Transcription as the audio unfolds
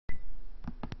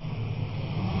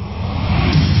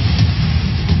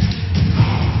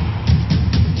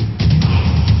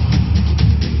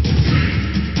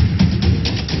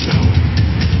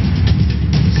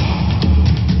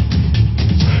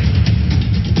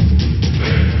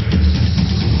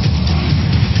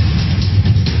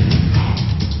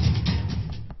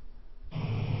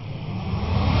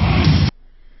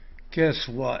guess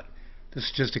what? This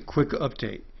is just a quick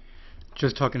update.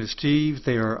 Just talking to Steve,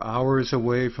 they are hours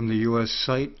away from the U.S.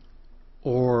 site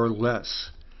or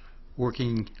less,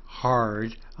 working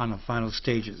hard on the final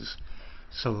stages.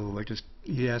 So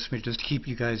he asked me to just keep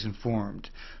you guys informed.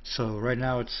 So right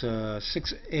now it's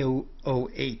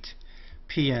 6:08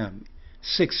 p.m.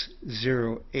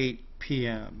 6:08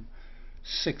 p.m.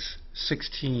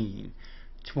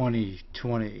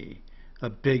 6/16/2020. A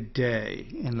big day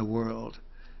in the world.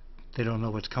 They don't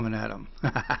know what's coming at them.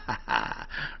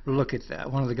 Look at that.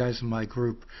 One of the guys in my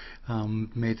group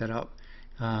made that up.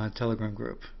 Telegram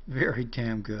group. Very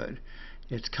damn good.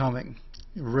 It's coming.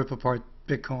 Rip apart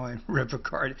Bitcoin. Rip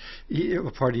apart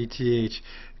ETH.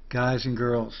 Guys and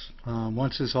girls,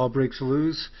 once this all breaks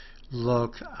loose,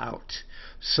 look out.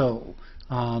 So,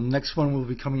 next one will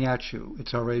be coming at you.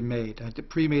 It's already made. I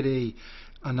pre-made a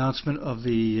announcement of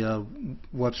the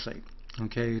website.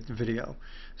 Okay, the video.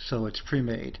 So it's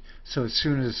pre-made. So as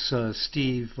soon as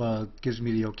Steve gives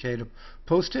me the okay to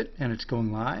post it and it's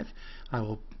going live, I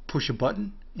will push a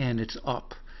button and it's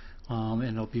up. And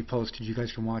it'll be posted. You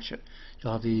guys can watch it.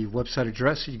 You'll have the website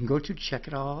address that you can go to. Check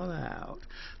it all out.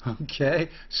 Okay,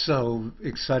 so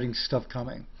exciting stuff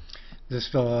coming. This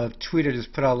tweet I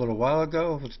just put out a little while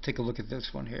ago. Let's take a look at this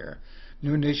one here.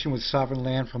 New nation with sovereign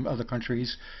land from other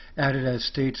countries added as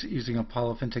states using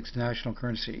Apollo FinTech's national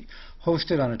currency,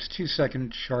 hosted on its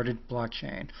 2-second charted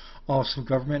blockchain. Also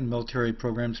government and military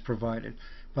programs provided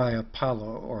by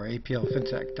Apollo or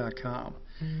aplfintech.com.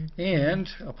 And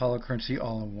Apollo currency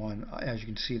all in one, as you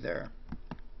can see there.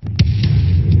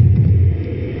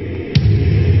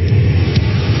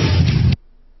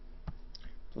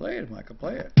 Play it, Michael,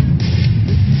 play it.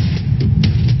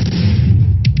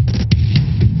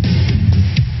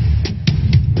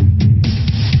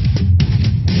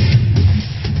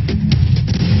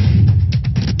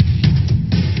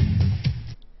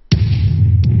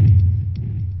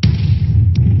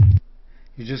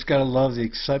 You just got to love the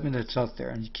excitement that's out there,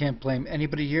 and you can't blame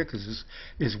anybody here because this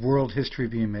is world history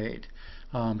being made.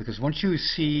 Because once you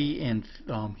see and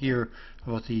hear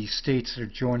about the states that are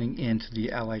joining into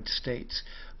the allied states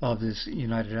of this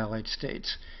United Allied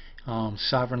States,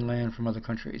 sovereign land from other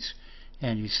countries,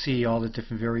 and you see all the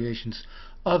different variations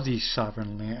of these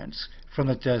sovereign lands, from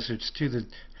the deserts to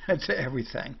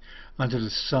everything under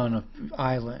the sun, of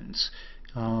islands,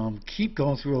 keep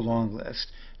going through a long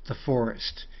list. The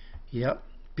forest, yep.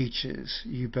 Beaches,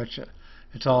 you betcha.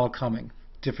 It's all coming.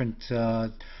 Different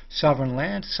sovereign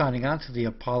land signing on to the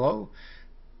Apollo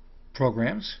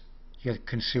programs. You got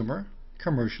consumer,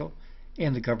 commercial,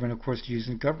 and the government, of course,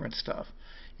 using government stuff.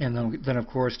 And then of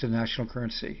course, the national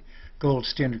currency. Gold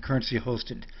standard currency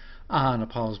hosted on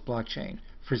Apollo's blockchain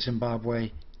for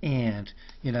Zimbabwe and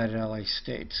United Allied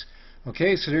States.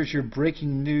 Okay, so there's your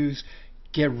breaking news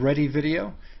get ready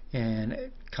video.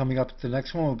 And coming up, the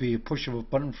next one will be a push of a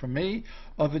button from me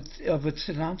of its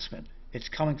announcement. It's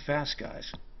coming fast,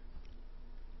 guys.